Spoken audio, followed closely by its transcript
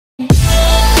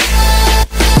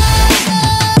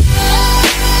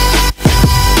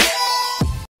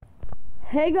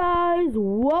Hey guys,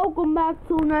 welcome back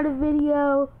to another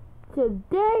video.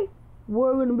 Today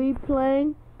we're going to be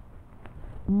playing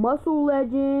Muscle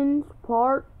Legends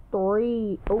Part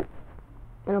 3. Oh,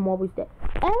 and I'm always dead.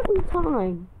 Every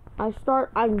time I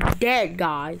start, I'm dead,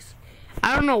 guys.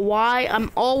 I don't know why, I'm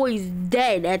always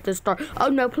dead at the start. Oh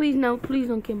no, please don't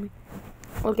kill me.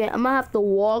 Okay, I'm gonna have to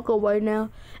walk away now.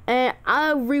 And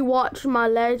I rewatched my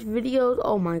last videos.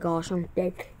 Oh my gosh, I'm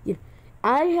dead. Yeah.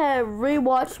 I have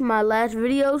rewatched my last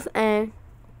videos and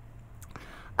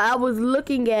I was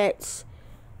looking at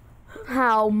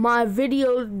how my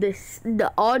videos,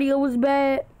 the audio was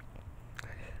bad.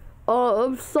 Oh,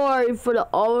 I'm sorry for the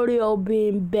audio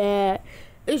being bad.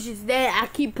 It's just that I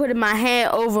keep putting my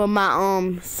hand over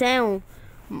my sound,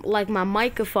 like my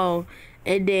microphone,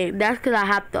 and then that's because I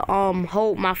have to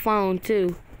hold my phone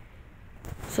too.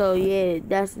 So yeah,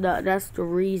 that's the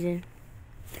reason.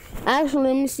 Actually,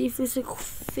 let me see if it's a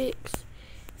fix.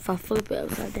 If I flip it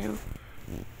upside down.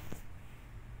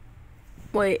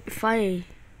 Wait, if I...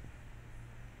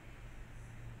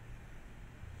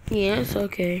 Yeah, it's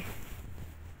okay.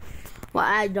 Well,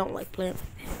 I don't like playing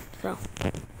like that, so...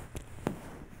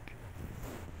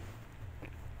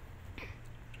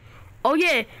 Oh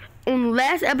yeah, on the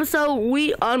last episode,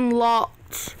 we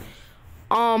unlocked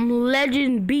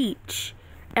Legend Beach.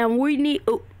 And we need...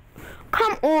 Oh,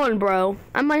 come on, bro.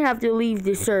 I might have to leave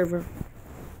this server.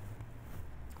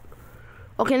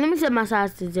 Okay, let me set my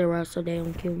size to 0 so they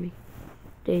don't kill me.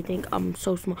 They think I'm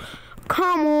so small.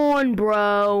 Come on,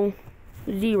 bro.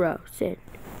 0 set.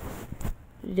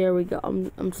 There we go.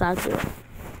 I'm size 0.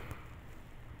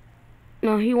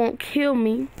 No, he won't kill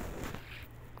me.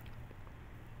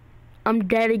 I'm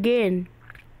dead again.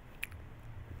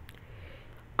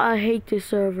 I hate this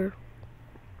server.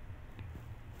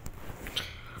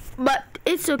 But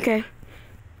it's okay.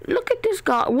 Look at this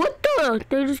guy. What the?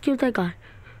 They just killed that guy.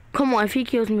 Come on, if he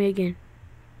kills me again.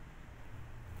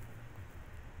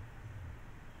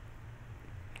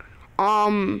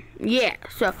 Yeah.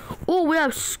 So, oh, we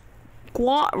have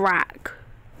squat rack.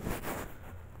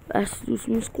 Let's do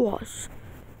some squats.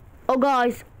 Oh,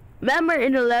 guys, remember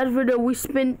in the last video we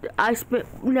spent the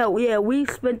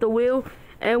wheel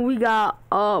and we got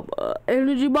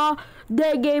energy bar.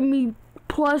 They gave me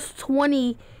plus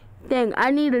 20. Dang, I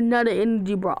need another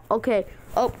energy bar. Okay,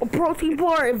 a protein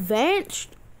bar advanced.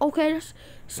 Okay,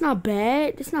 it's not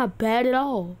bad. It's not bad at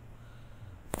all.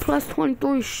 Plus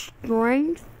 23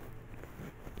 strength.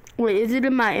 Wait, is it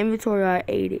in my inventory? I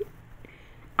ate it.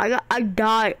 I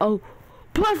died. Oh,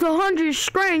 plus 100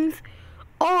 strength.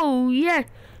 Oh yeah,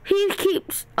 he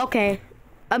keeps. Okay,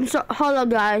 I'm sorry. Hold on,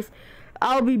 guys.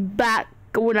 I'll be back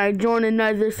when I join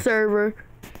another server.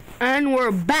 And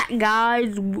we're back,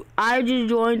 guys. I just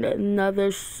joined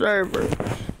another server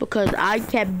because I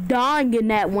kept dying in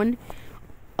that one.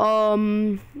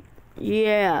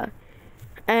 Yeah.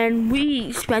 And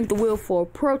we spent the wheel for a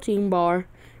protein bar.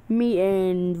 Me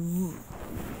and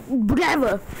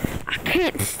whatever. I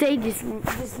can't say this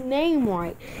name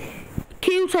right.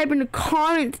 Can you type in the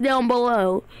comments down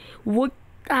below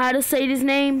how to say this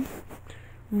name?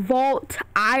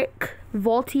 Voltiac.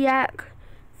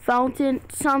 Fountain,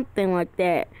 something like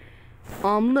that.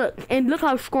 Look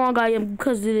how strong I am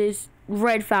because of this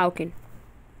red falcon.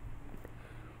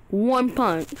 One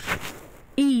punch,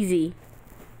 easy.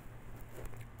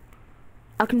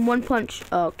 I can one punch.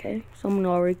 Okay, someone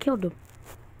already killed him.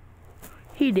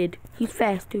 He did. He's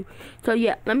fast too. So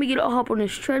yeah, let me get a hop on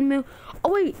this treadmill.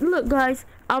 Oh wait, look guys.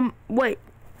 Wait,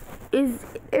 is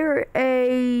there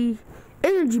a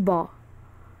energy bar?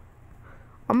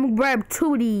 I'm gonna grab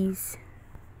 2 of these.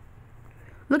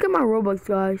 Look at my Robux,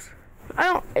 guys.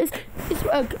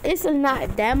 It's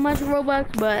not that much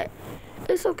Robux, but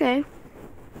it's okay.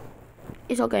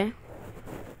 It's okay.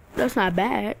 That's not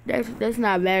bad. That's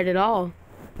not bad at all.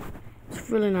 It's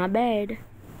really not bad.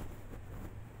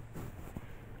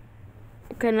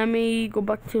 Okay, let me go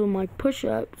back to my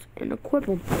push-ups and equip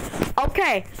them.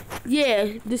 Okay,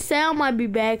 yeah, the sound might be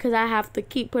bad because I have to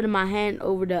keep putting my hand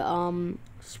over the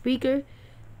speaker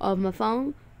of my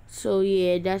phone. So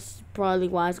yeah, that's probably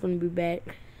why it's gonna be bad.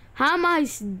 How am I?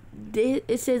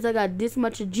 It says I got this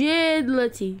much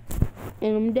agility,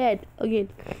 and I'm dead again.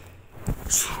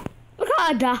 Look how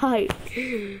I died.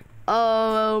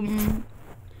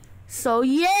 So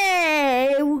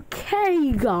yeah,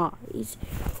 okay, guys.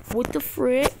 What the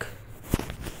frick?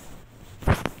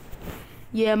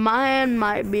 Yeah, my hand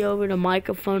might be over the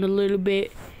microphone a little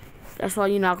bit. That's why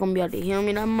you're not gonna be able to hear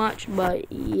me that much.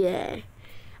 But yeah.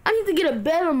 I need to get a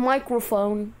better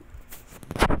microphone.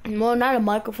 Well, not a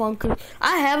microphone, because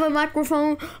I have a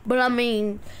microphone, but I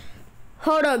mean,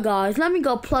 hold up, guys. Let me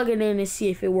go plug it in and see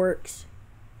if it works.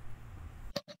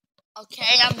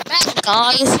 Okay, I'm back,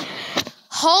 guys.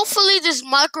 Hopefully this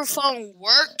microphone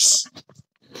works.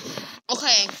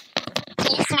 Okay,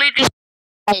 hopefully this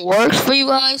works for you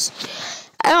guys.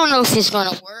 I don't know if it's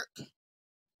gonna work,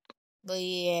 but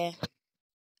yeah,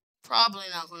 probably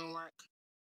not gonna work.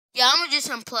 Yeah, I'm gonna just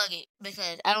unplug it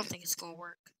because I don't think it's gonna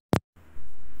work.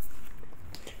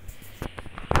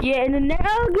 Yeah, and then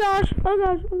oh gosh, oh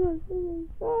gosh, oh gosh, oh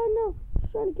gosh, oh no,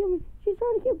 she's trying to kill me. She's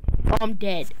trying to kill me. Oh, I'm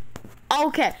dead.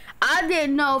 Okay, I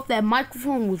didn't know if that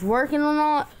microphone was working or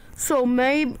not, so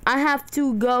maybe I have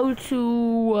to go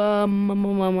to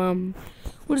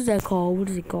what is that called? What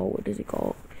is it called? What is it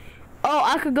called? Oh,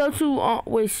 I could go to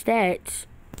with stats.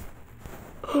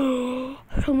 So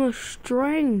much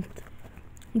strength,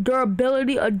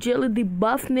 durability, agility,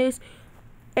 buffness,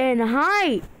 and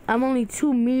height. I'm only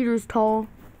 2 meters tall.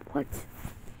 What?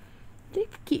 They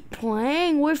keep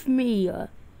playing with me. I'm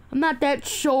not that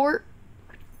short.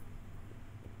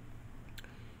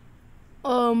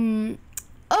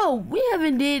 Oh, we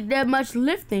haven't did that much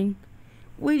lifting.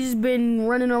 We just been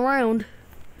running around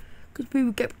because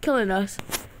people kept killing us.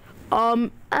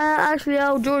 Actually,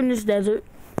 I'll join this desert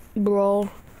brawl.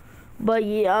 But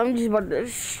yeah, I'm just about to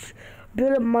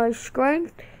build up my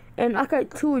strength, and I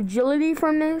got 2 agility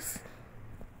from this.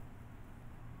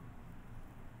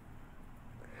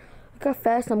 Look how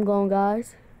fast I'm going,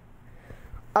 guys.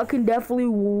 I can definitely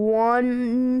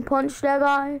one punch that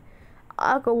guy.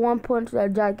 I could one punch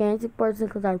that gigantic person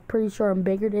because I'm pretty sure I'm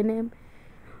bigger than him.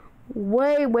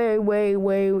 Way.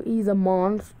 He's a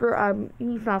monster.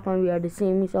 He's not gonna be able to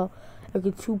see me, so I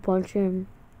could 2 punch him.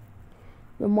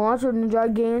 The monster and the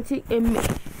gigantic and me.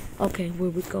 Okay, here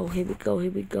we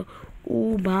go.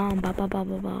 Ooh, bomb,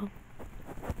 ba.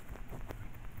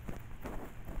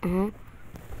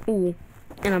 Ooh,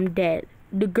 and I'm dead.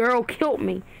 The girl killed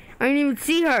me. I didn't even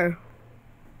see her.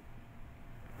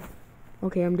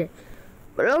 Okay, I'm dead.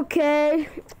 But okay,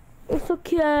 it's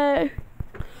okay.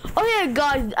 Oh yeah,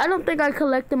 guys, I don't think I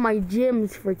collected my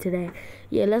gems for today.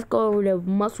 Yeah, let's go over to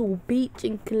Muscle Beach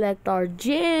and collect our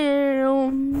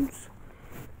gems.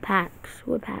 Packs.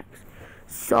 What packs?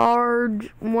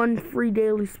 Sarge, 1 free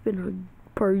daily spinner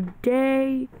per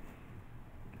day.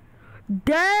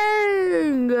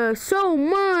 Dang, so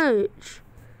much.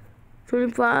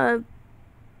 25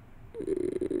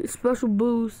 special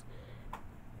boost.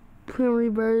 Primary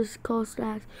burst, call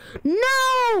stacks. No!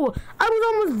 I was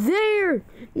almost there.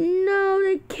 No,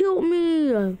 they killed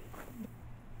me.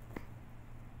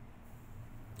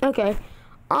 Okay,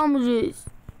 I'm just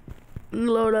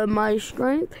load up my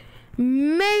strength.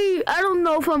 I don't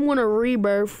know if I'm gonna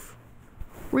rebirth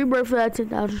for that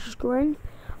 10,000 strength.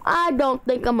 I don't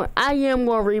think I am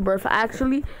gonna rebirth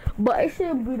actually, but it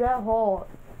shouldn't be that hard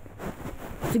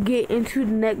to get into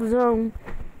the next zone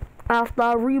after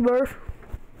I rebirth.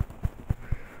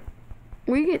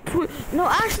 We get no,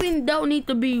 I actually don't need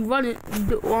to be running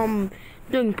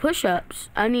doing push-ups.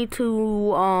 I need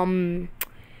to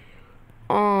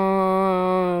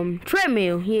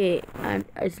treadmill. Yeah,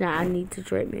 it's not. I need to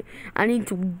treadmill. I need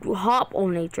to hop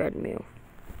on a treadmill.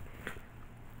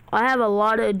 I have a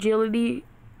lot of agility,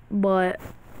 but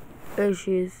it's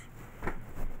just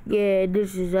yeah.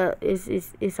 This is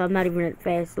it's. I'm not even that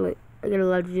fast. Look, I get a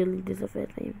lot of agility. This is a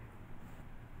fast thing.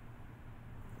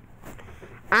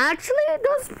 Actually,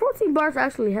 those protein bars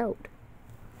actually helped.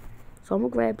 So I'm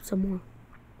gonna grab some more.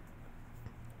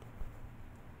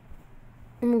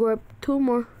 I'm gonna grab 2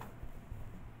 more.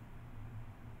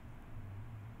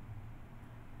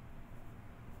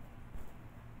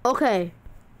 Okay.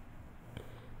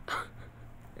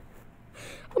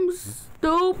 I'm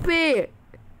stupid.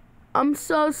 I'm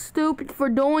so stupid for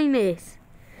doing this.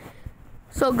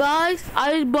 So guys,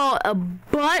 I just bought a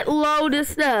buttload of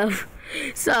stuff.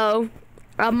 So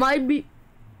I might be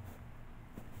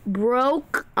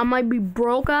broke. I might be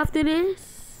broke after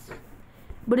this.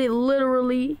 But it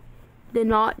literally did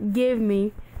not give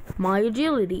me my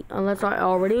agility unless I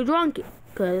already drunk it.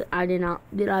 Because I did not.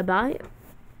 Did I buy it?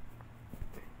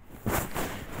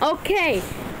 Okay.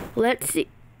 Let's see.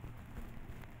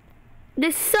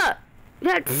 This sucks.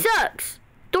 That sucks.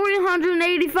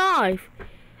 385.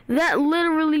 That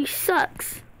literally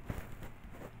sucks.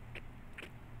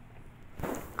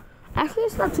 Actually,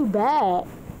 it's not too bad.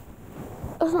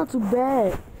 It's not too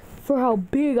bad for how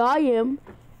big I am.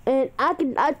 And I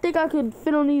think I can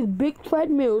fit on these big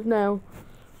treadmills now.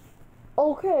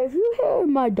 Okay, if you hear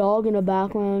my dog in the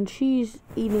background, she's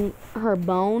eating her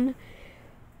bone.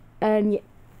 And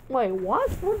wait, what?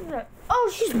 What is that?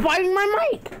 Oh, she's biting my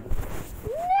mic.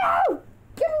 No!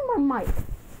 Give me my mic.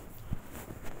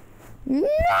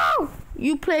 No!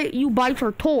 You bite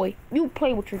her toy. You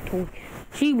play with your toy.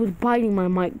 She was biting my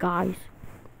mic, guys.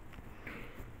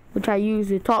 which I use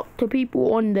to talk to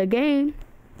people on the game.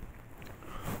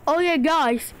 Oh yeah,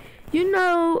 guys, you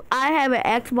know I have an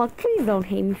Xbox. Please don't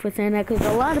hate me for saying that, because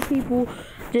a lot of people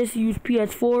just use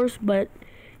PS4s, but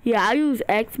yeah, I use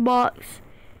Xbox.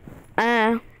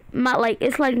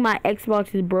 It's like my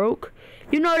Xbox is broke.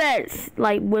 You know that,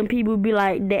 like, when people be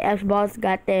like, the Xbox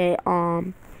got that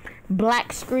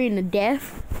black screen of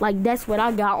death. Like, that's what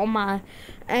I got on my.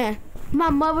 And my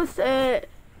mother said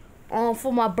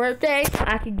for my birthday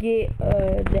I could get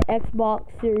the Xbox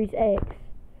Series X.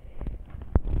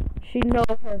 She knows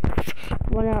her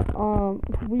when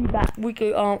we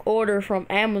could order from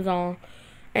Amazon.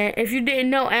 And if you didn't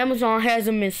know, Amazon has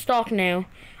them in stock now.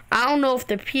 I don't know if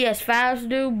the PS5s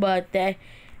do, but it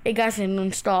got them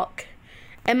in stock.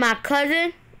 And my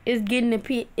cousin is getting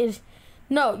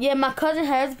my cousin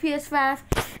has a PS5,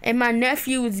 and my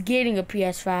nephew is getting a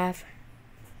PS5.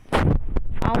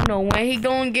 I don't know when he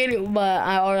gonna get it, but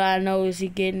all I know is he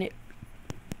getting it.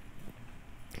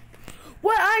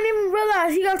 What? I didn't even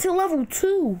realize he got to level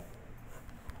 2.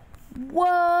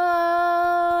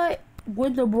 What?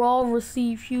 With the brawl,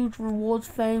 receive huge rewards,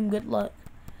 fame, good luck.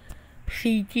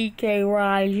 CTK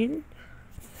Rising.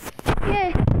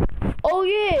 Yeah. Oh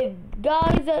yeah,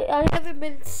 guys, I haven't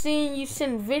been seeing you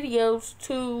send videos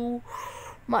to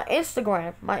my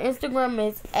Instagram. My Instagram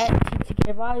is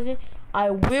 @TTK Rising. I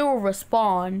will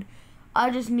respond. I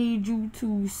just need you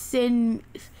to send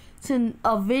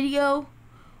a video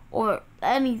or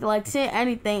send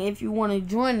anything if you want to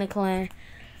join the clan.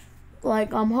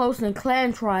 Like, I'm hosting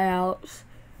clan tryouts.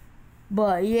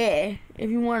 But yeah, if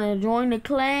you want to join the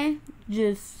clan,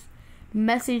 just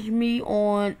message me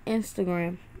on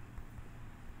Instagram.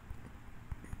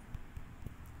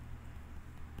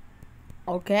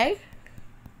 Okay?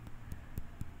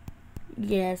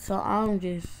 Yeah, so I'm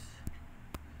just...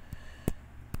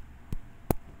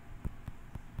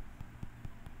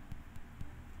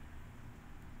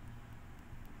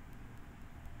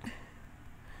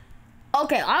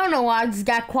 Okay, I don't know why I just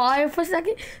got quiet for a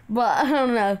second, but I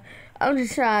don't know. I'm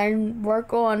just trying to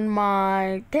work on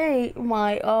my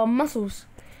muscles.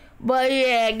 But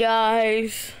yeah,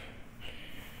 guys,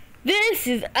 this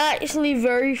is actually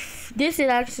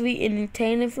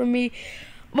entertaining for me.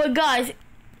 But guys,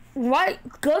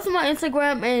 go to my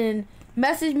Instagram and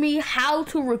message me how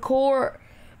to record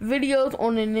videos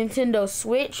on the Nintendo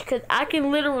Switch, because I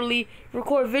can literally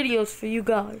record videos for you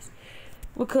guys.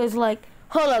 Because, like,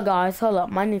 hold up, guys,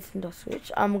 my Nintendo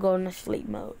Switch. I'm going to sleep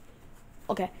mode.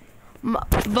 Okay.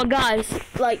 But guys,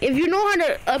 like, if you know how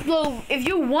to upload, if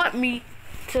you want me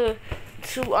to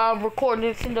record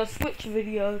Nintendo Switch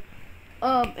videos,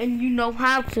 and you know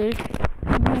how to,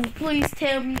 please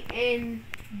tell me in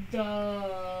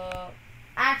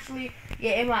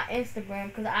in my Instagram,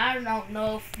 because I don't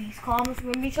know if these comments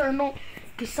will be turned on,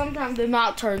 because sometimes they're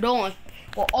not turned on,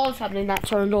 or all the time they're not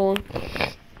turned on.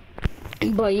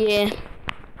 But yeah.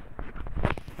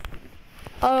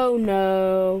 Oh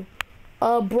no.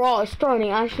 Brawl is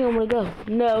starting. Actually, I'm gonna go.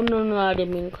 No, I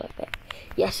didn't mean to click that.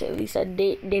 Yes, at least I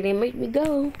did. They didn't make me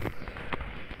go.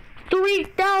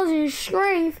 3,000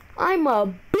 strength. I'm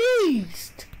a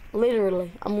beast.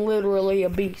 Literally. I'm literally a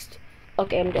beast.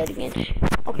 Okay, I'm dead again.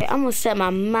 Okay, I'm gonna set my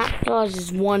max size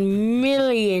is 1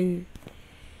 million.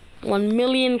 1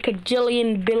 million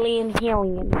cajillion billion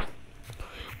helion.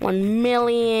 1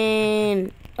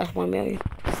 million. That's 1 million.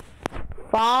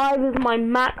 5 is my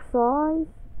max size.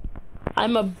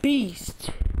 I'm a beast.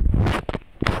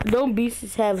 No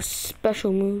beasts have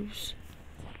special moves.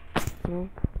 No.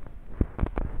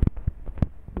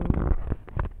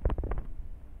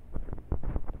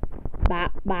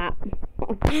 Bop, bop.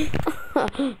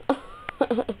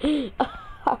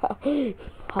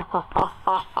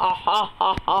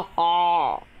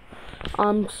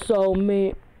 I'm so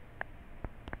mean.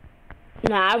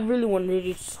 Nah, I really wanted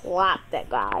to just slap that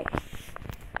guy.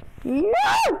 No!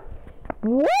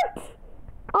 What?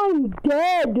 I'm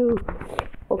dead.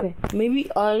 Okay,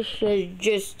 maybe I should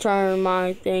just turn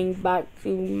my thing back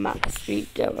to max speed.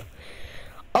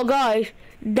 Oh, guys,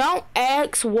 don't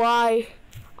ask why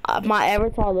my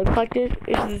avatar looks like this.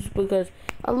 It's just because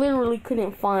I literally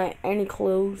couldn't find any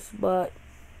clues, but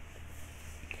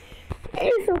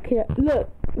it's okay. Look,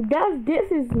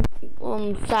 this is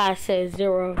size set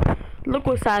 0. Look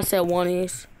what size set 1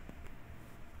 is.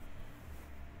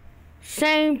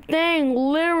 Same thing,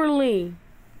 literally.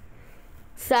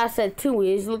 Size set 2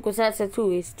 is. Look what size set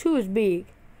 2 is. 2 is big.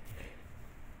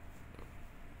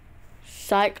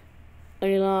 Psych.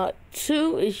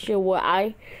 2 is what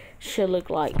I should look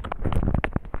like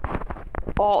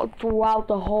all throughout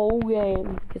the whole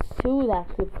game. Because 2 is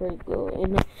actually pretty good.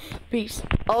 And beast.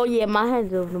 Oh yeah, my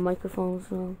hand's over the microphone,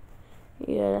 so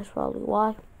Yeah, that's probably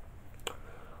why.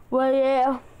 Well,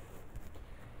 yeah.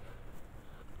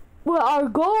 Well, our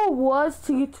goal was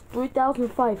to get to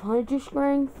 3,500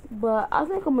 strength, but I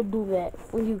think I'm gonna do that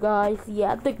for you guys.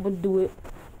 Yeah, I think I'm gonna do it.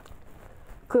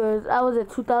 Cause I was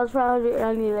at 2,500 and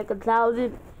I need like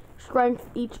 1,000 strength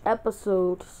each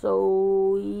episode.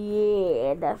 So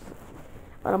yeah, that's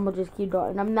what I'm gonna just keep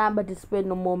doing. I'm not about to spend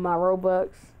no more of my Robux.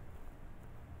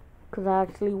 Cause I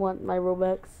actually want my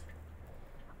Robux.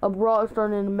 A brawl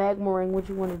starting in the magma ring. What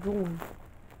you wanna join?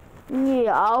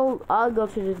 Yeah, I'll go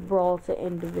to this brawl to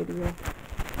end the video.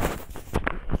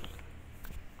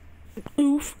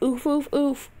 Oof oof oof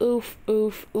oof oof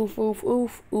oof oof oof oof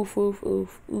oof oof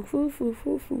oof oof oof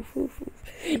oof oof oof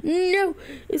oof. No,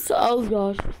 it's oh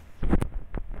gosh.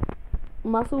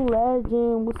 Muscle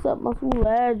Legend, what's up, Muscle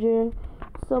Legend?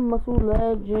 What's up, Muscle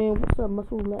Legend? What's up,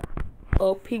 Muscle Legend?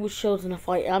 Oh, he was chosen to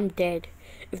fight. I'm dead.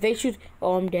 If they shoot,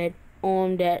 oh, I'm dead. Oh,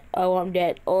 I'm dead. Oh, I'm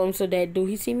dead. Oh, I'm so dead. Do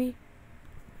he see me?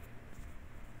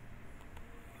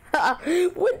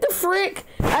 What the frick?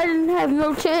 I didn't have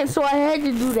no chance, so I had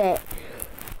to do that.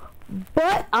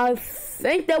 But I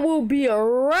think that will be a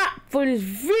wrap for this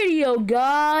video,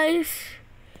 guys.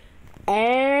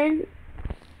 And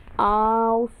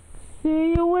I'll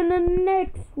see you in the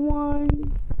next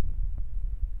one.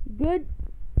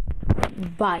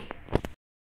 Goodbye.